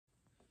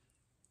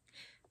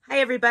Hi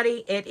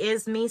everybody, it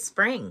is me,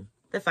 Spring,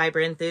 the fiber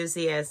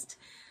enthusiast.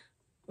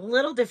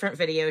 Little different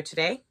video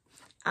today.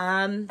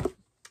 A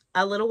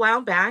little while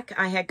back,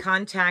 I had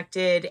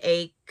contacted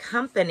a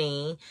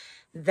company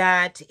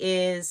that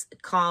is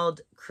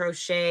called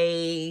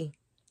Crochet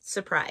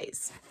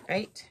Surprise,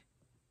 right?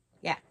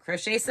 Yeah,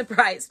 Crochet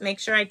Surprise. Make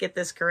sure I get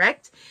this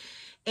correct.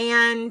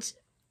 And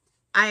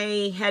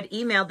I had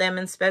emailed them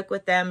and spoke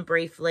with them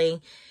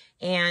briefly,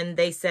 and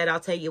they said, I'll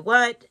tell you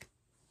what,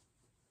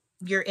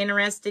 you're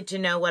interested to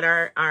know what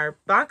our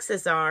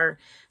boxes are.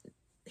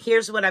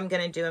 Here's what I'm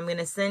going to do. I'm going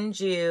to send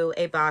you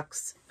a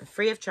box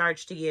free of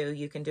charge to you.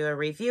 You can do a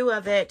review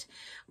of it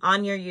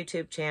on your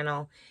YouTube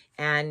channel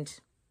and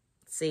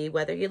see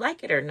whether you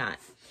like it or not.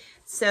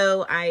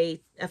 So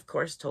I, of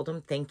course, told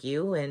them thank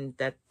you and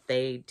that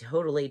they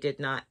totally did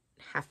not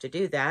have to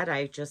do that.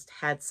 I just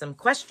had some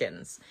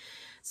questions.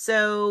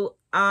 So,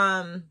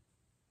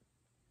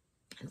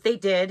 they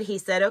did. He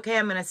said, okay,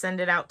 I'm going to send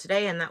it out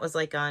today. And that was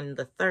like on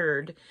the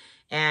 3rd.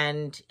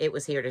 And it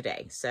was here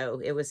today.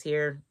 So it was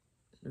here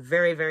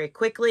very, very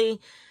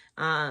quickly.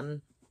 No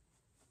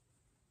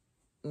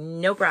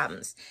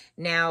problems.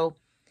 Now,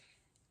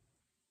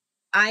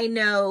 I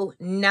know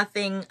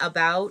nothing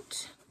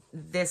about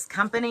this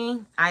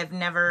company. I've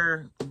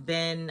never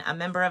been a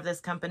member of this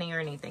company or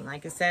anything.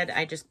 Like I said,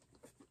 I just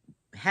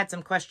had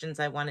some questions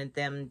I wanted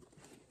them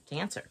to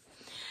answer.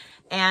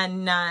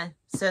 And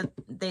so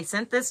they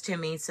sent this to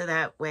me so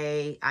that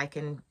way I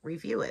can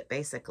review it,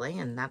 basically.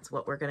 And that's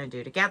what we're going to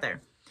do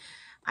together.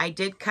 I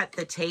did cut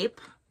the tape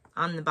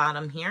on the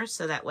bottom here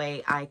so that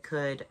way I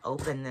could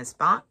open this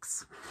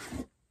box.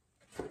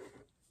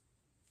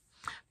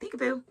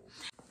 Peekaboo.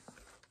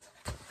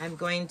 I'm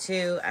going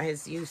to,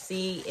 as you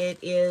see, it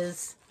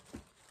is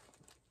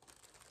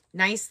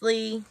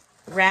nicely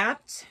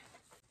wrapped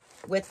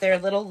with their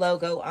little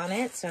logo on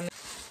it. So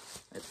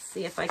let's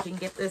see if I can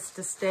get this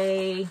to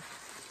stay.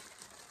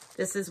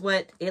 This is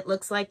what it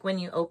looks like when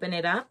you open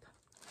it up.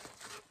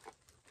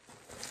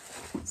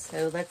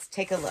 So let's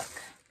take a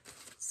look.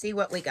 See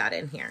what we got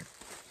in here.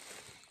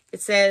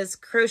 It says,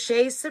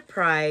 Crochet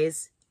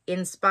Surprise,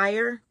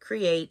 Inspire,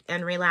 Create,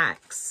 and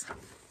Relax.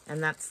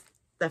 And that's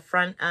the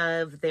front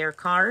of their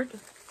card.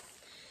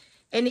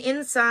 And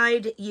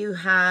inside you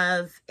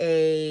have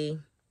a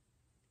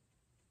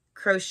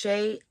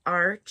crochet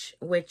arch,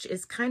 which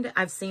is kind of,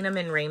 I've seen them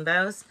in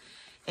rainbows.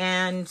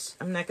 And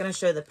I'm not going to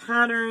show the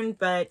pattern,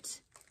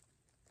 but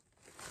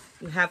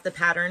you have the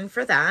pattern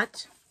for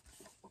that.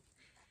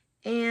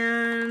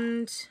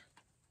 And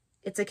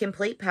it's a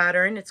complete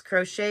pattern. It's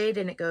crocheted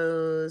and it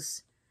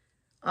goes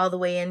all the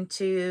way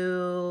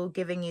into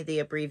giving you the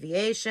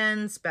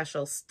abbreviation,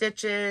 special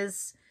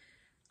stitches.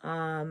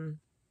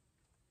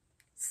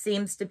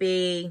 Seems to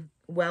be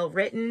well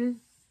written.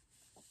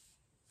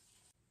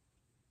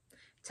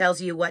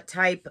 Tells you what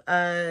type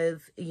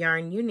of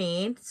yarn you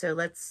need. So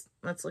let's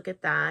look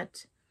at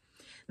that.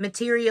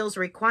 Materials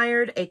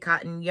required: a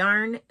cotton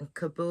yarn,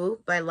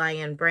 Kaboo by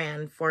Lion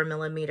brand,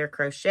 4mm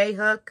crochet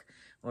hook,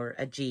 or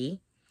a G.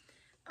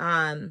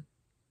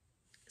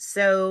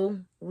 So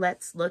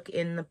let's look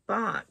in the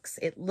box.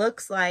 It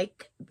looks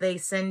like they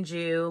send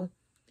you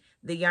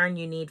the yarn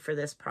you need for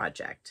this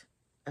project,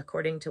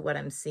 according to what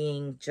I'm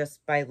seeing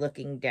just by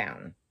looking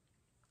down.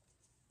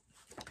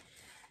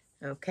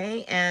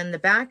 Okay, and the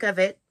back of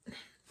it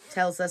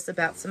tells us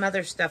about some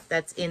other stuff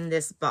that's in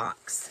this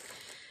box.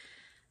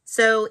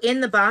 So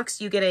in the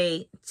box, you get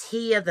a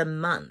tea of the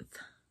month.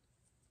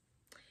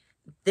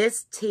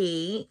 This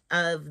tea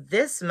of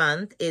this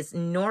month is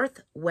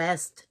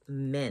Northwest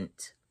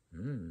Mint.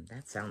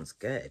 That sounds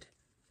good.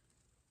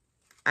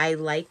 I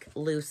like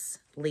loose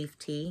leaf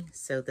tea,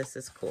 so this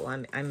is cool.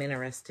 I'm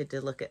interested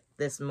to look at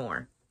this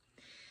more.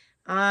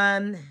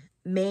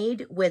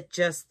 Made with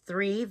just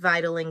 3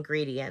 vital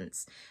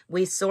ingredients.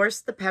 We source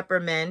the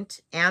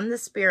peppermint and the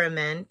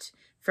spearmint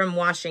from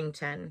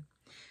Washington,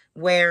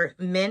 where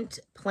mint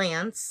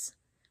plants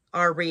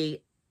are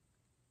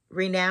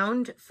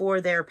renowned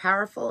for their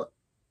powerful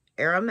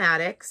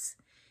aromatics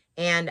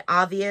and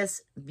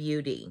obvious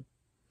beauty.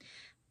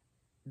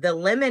 The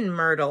lemon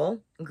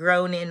myrtle,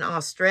 grown in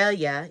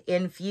Australia,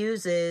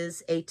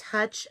 infuses a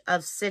touch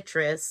of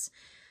citrus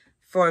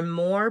for a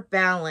more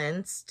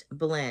balanced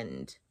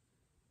blend.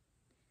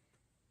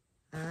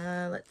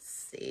 Let's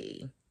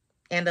see.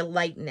 And a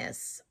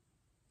lightness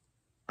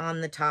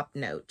on the top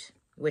note,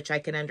 which I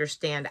can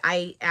understand.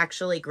 I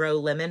actually grow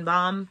lemon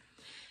balm,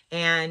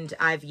 and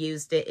I've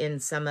used it in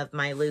some of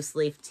my loose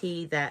leaf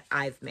tea that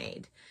I've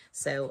made.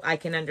 So I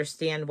can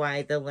understand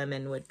why the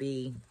lemon would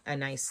be a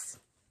nice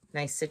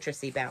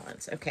citrusy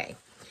balance. Okay,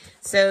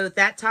 so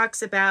that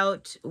talks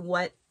about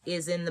what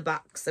is in the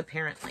box,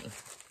 apparently.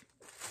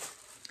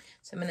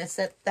 So I'm going to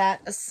set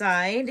that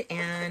aside,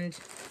 and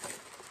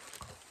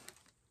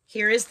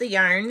here is the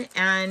yarn,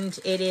 and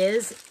it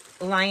is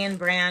Lion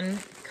brand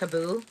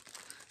Kaboo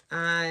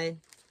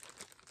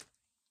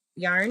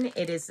yarn.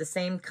 It is the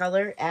same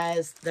color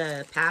as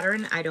the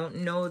pattern. I don't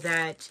know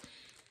that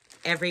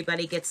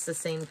everybody gets the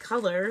same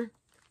color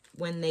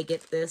when they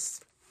get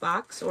this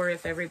box or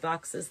if every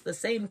box is the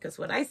same, because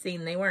what I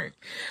seen, they weren't.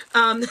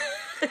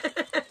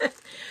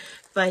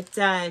 But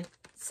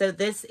so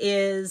this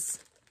is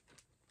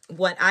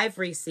what I've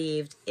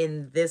received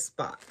in this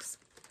box.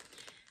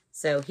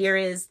 So here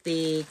is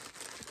the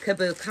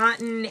Kaboo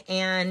cotton,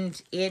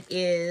 and it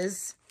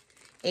is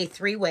a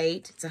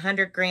 3-weight. It's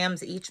 100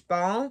 grams each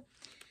ball,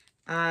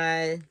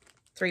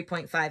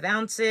 3.5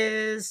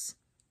 ounces,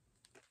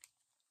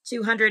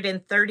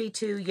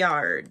 232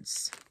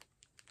 yards,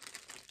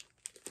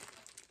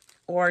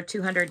 or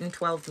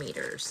 212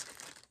 meters.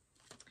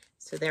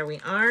 So there we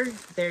are.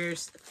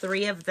 There's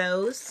 3 of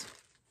those.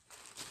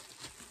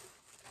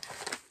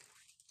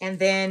 And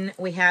then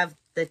we have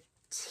the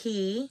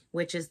tea,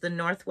 which is the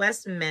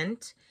Northwest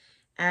Mint.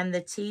 And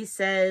the tea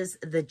says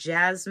the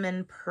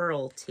Jasmine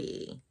Pearl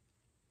Tea.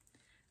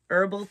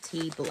 Herbal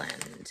tea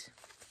blend.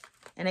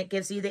 And it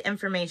gives you the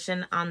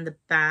information on the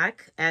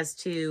back as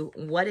to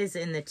what is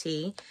in the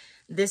tea.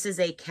 This is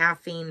a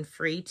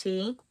caffeine-free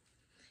tea.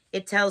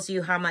 It tells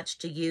you how much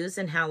to use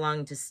and how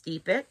long to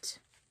steep it.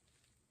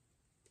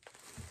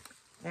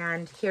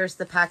 And here's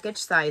the package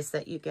size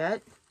that you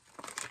get.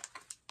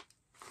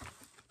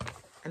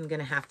 I'm going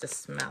to have to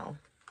smell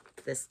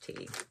this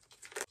tea.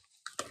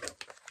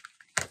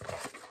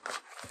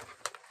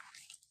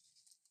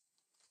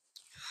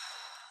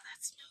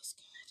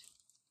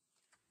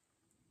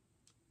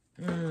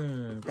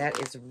 That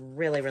is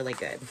really, really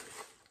good.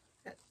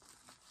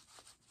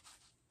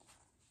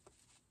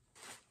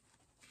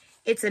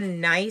 It's a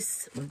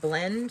nice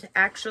blend,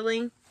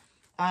 actually.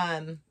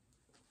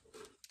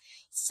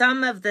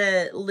 Some of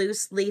the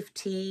loose leaf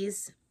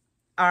teas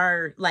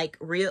are like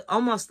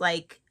almost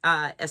like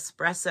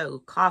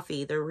espresso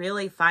coffee. They're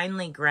really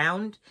finely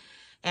ground,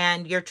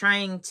 and you're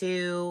trying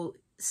to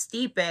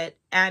steep it,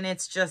 and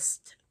it's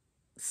just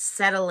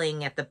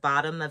settling at the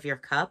bottom of your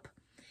cup.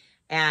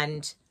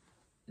 And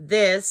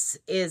this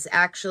is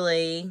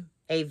actually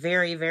a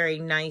very, very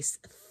nice,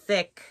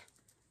 thick,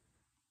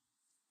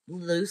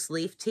 loose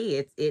leaf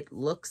tea. It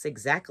looks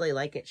exactly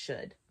like it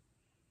should.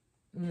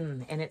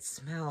 And it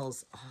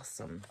smells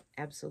awesome.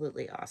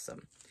 Absolutely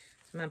awesome.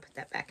 So I'm going to put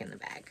that back in the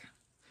bag.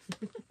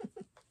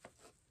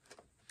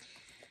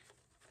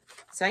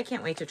 So I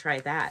can't wait to try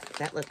that.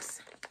 That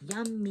looks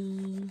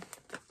yummy.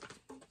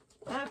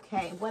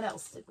 Okay, what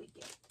else did we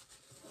get?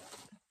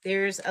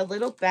 There's a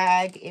little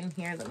bag in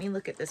here. Let me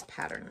look at this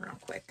pattern real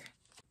quick.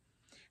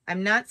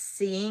 I'm not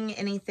seeing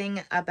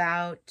anything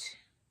about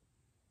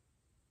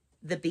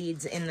the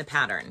beads in the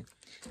pattern.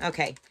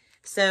 Okay,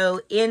 so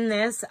in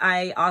this,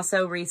 I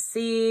also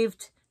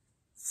received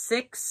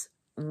 6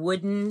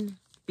 wooden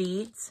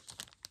beads.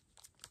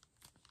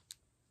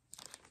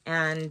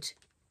 And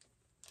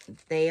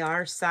they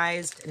are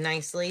sized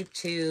nicely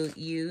to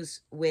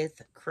use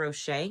with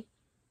crochet.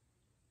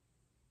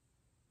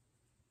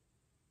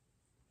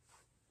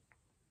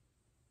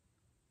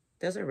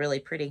 Those are really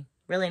pretty,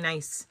 really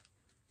nice.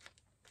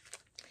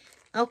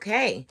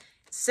 Okay,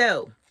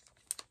 so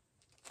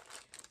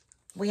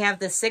we have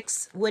the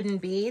 6 wooden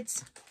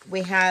beads.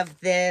 We have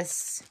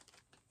this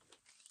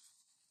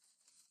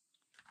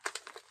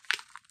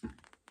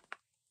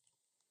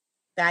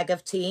bag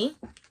of tea,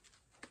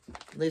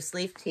 loose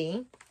leaf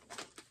tea.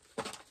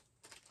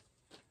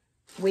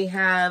 We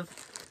have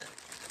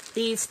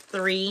these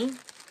 3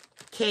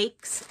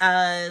 cakes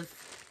of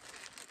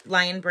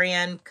Lion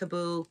Brand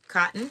Kaboo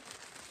cotton.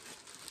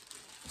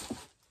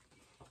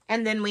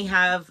 And then we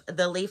have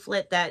the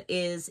leaflet that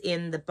is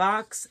in the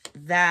box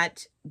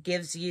that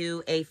gives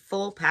you a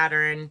full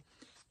pattern,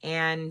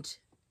 and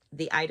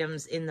the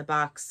items in the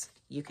box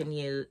you can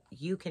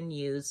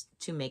use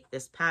to make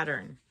this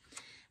pattern.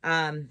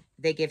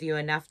 They give you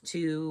enough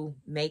to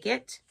make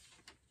it.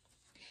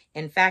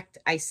 In fact,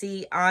 I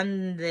see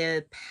on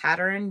the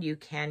pattern you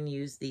can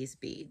use these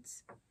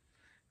beads.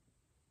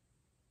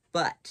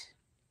 But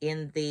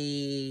in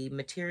the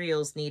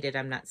materials needed,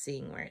 I'm not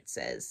seeing where it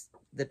says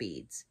the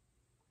beads.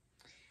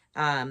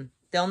 The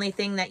only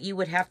thing that you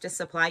would have to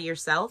supply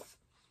yourself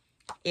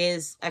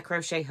is a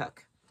crochet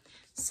hook.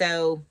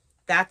 So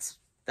that's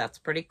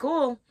pretty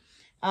cool.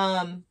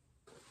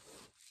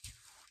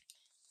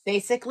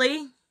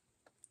 Basically,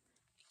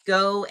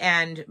 go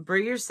and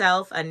brew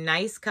yourself a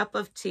nice cup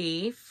of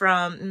tea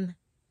from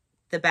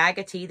the bag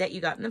of tea that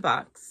you got in the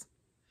box.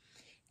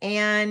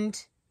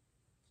 And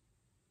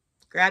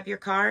grab your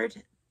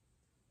card,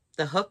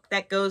 the hook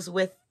that goes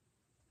with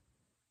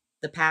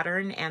the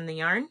pattern and the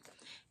yarn,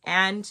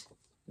 and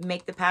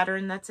make the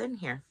pattern that's in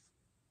here.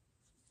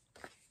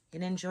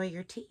 And enjoy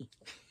your tea.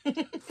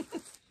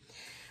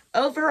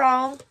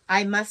 Overall,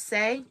 I must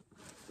say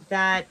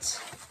that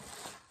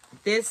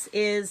this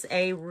is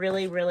a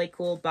really, really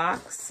cool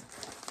box.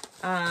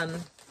 I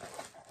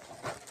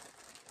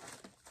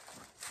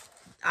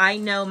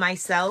know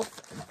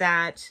myself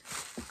that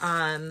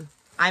I'm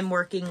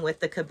working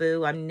with the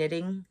Kaboo. I'm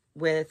knitting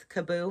with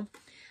Kaboo.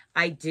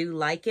 I do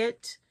like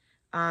it.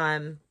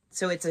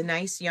 So it's a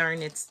nice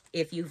yarn.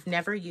 If you've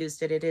never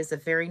used it, it is a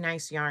very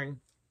nice yarn.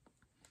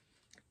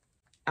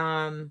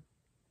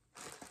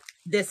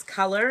 This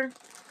color,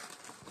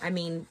 I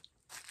mean,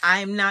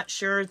 I'm not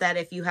sure that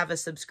if you have a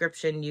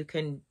subscription, you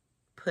can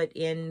put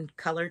in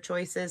color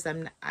choices.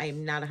 I'm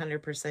not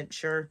 100%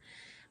 sure.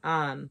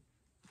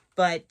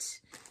 But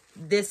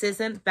this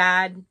isn't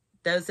bad.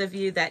 Those of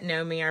you that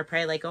know me are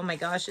probably like, oh my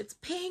gosh, it's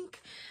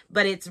pink,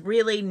 but it's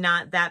really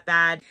not that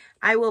bad.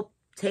 I will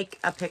take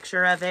a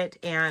picture of it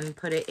and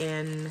put it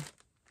in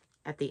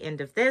at the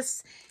end of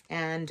this,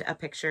 and a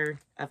picture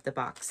of the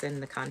box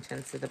and the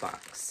contents of the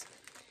box.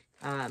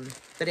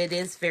 But it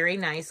is very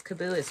nice.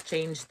 Kaboo has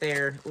changed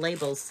their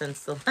labels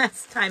since the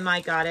last time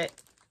I got it.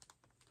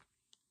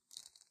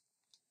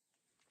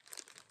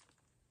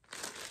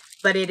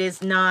 But it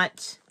is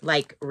not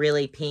like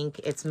really pink.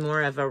 It's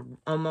more of a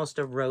almost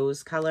a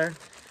rose color.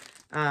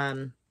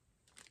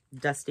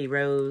 Dusty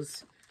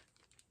rose.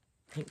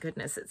 Thank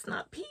goodness it's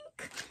not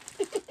pink.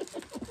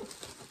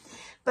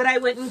 But I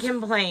wouldn't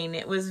complain.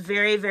 It was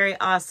very, very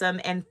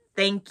awesome. And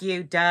thank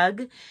you,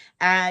 Doug,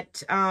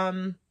 at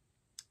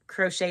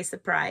Crochet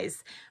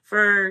Surprise,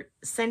 for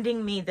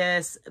sending me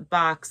this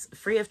box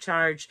free of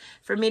charge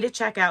for me to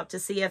check out to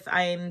see if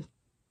I'm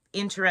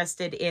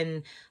interested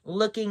in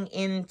looking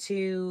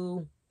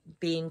into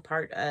being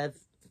part of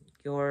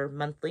your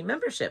monthly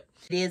membership.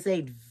 It is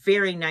a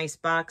very nice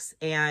box,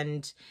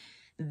 and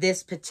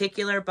this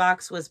particular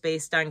box was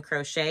based on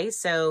crochet.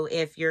 So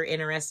if you're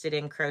interested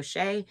in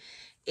crochet,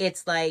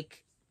 it's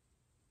like,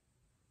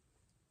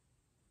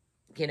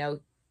 you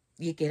know,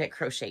 you get a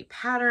crochet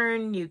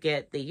pattern, you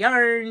get the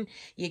yarn,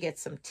 you get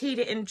some tea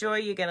to enjoy,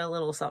 you get a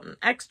little something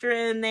extra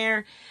in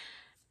there.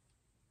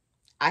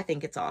 I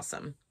think it's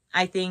awesome.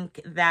 I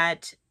think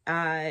that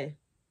I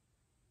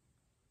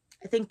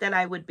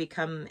would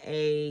become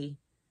a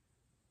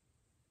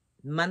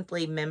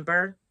monthly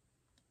member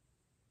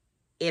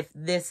if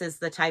this is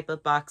the type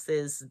of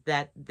boxes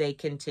that they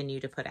continue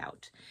to put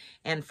out.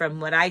 And from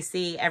what I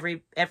see,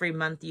 every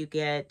month you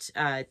get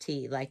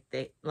tea,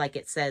 like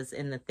it says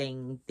in the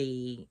thing,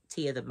 the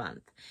tea of the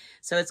month.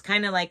 So it's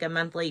kind of like a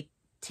monthly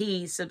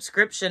tea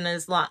subscription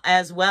as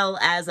well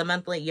as a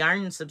monthly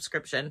yarn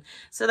subscription.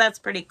 So that's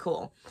pretty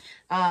cool.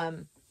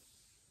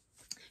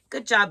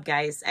 Good job,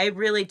 guys. I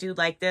really do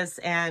like this,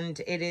 and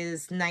it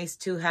is nice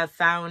to have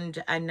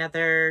found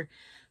another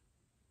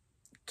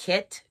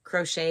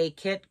crochet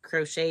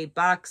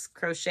box,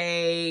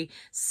 crochet,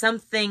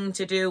 something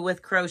to do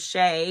with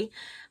crochet.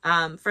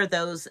 For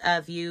those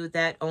of you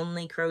that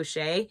only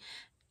crochet,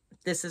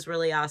 this is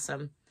really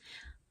awesome.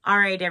 All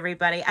right,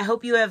 everybody. I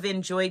hope you have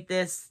enjoyed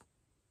this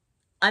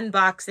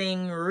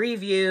unboxing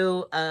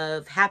review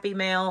of Happy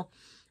Mail.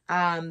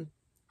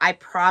 I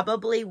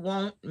probably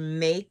won't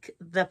make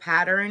the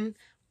pattern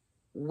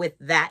with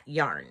that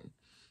yarn.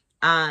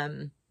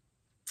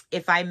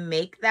 If I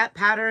make that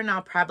pattern,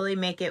 I'll probably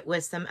make it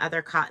with some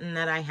other cotton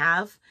that I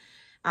have.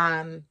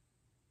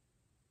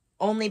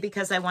 Only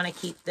because I want to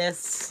keep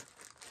this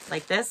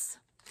like this.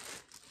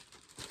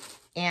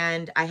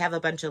 And I have a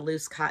bunch of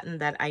loose cotton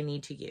that I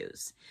need to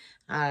use.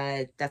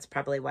 That's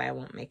probably why I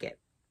won't make it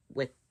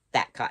with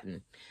that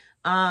cotton.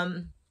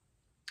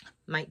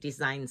 Might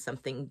design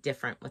something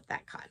different with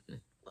that cotton.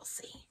 We'll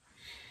see.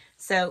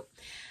 So,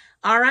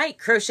 all right,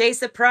 Crochet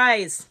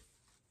Surprise.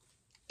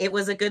 It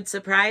was a good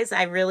surprise.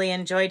 I really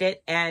enjoyed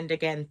it. And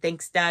again,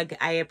 thanks, Doug.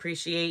 I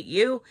appreciate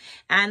you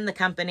and the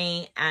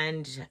company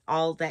and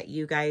all that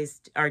you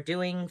guys are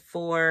doing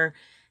for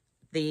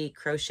the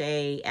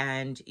crochet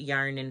and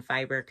yarn and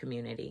fiber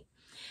community.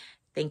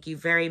 Thank you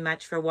very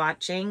much for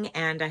watching,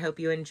 and I hope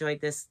you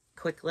enjoyed this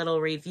quick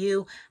little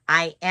review.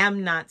 I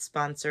am not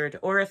sponsored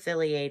or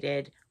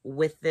affiliated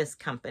with this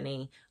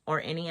company or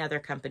any other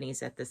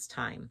companies at this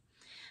time.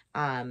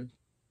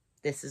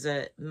 This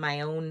is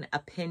my own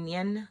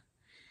opinion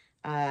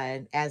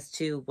as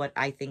to what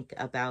I think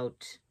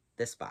about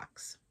this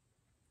box.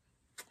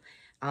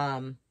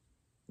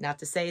 Not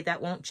to say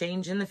that won't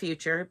change in the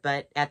future,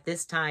 but at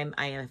this time,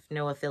 I have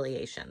no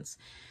affiliations.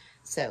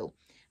 So,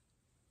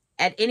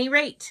 at any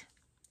rate,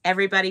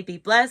 everybody be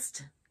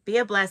blessed, be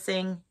a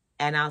blessing,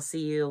 and I'll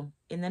see you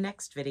in the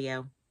next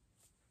video.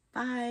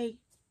 Bye.